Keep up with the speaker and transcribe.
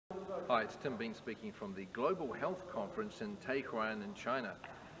Hi, it's Tim Bean speaking from the Global Health Conference in Taiyuan in China.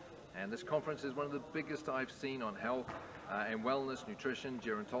 And this conference is one of the biggest I've seen on health and wellness, nutrition,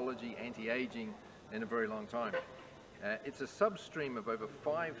 gerontology, anti-aging in a very long time. It's a substream of over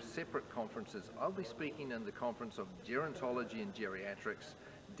 5 separate conferences. I'll be speaking in the conference of gerontology and geriatrics,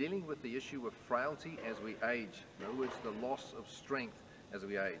 dealing with the issue of frailty as we age. In other words, the loss of strength as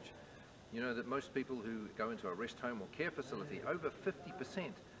we age. You know that most people who go into a rest home or care facility, over 50%,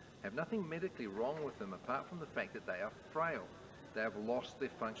 have nothing medically wrong with them apart from the fact that they are frail. They have lost their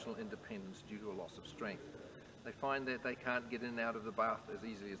functional independence due to a loss of strength. They find that they can't get in and out of the bath as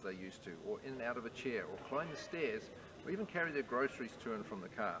easily as they used to, or in and out of a chair, or climb the stairs, or even carry their groceries to and from the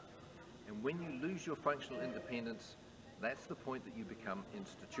car. And when you lose your functional independence, that's the point that you become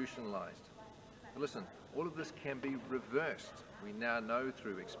institutionalized. But listen, all of this can be reversed. We now know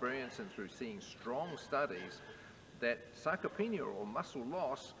through experience and through seeing strong studies that sarcopenia or muscle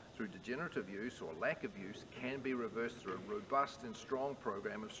loss through degenerative use or lack of use can be reversed through a robust and strong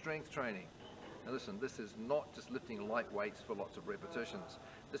program of strength training. Now listen, this is not just lifting light weights for lots of repetitions.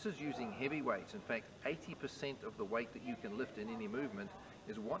 This is using heavy weights. In fact, 80% of the weight that you can lift in any movement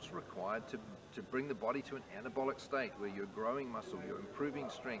is what's required to bring the body to an anabolic state where you're growing muscle, you're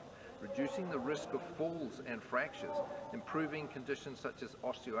improving strength, reducing the risk of falls and fractures, improving conditions such as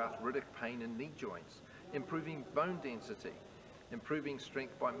osteoarthritic pain in knee joints, improving bone density, improving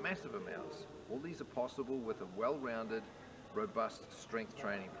strength by massive amounts. All these are possible with a well-rounded, robust strength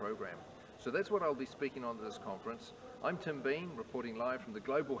training program. So that's what I'll be speaking on at this conference. I'm Tim Bean, reporting live from the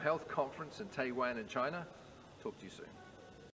Global Health Conference in Taiyuan in China. Talk to you soon.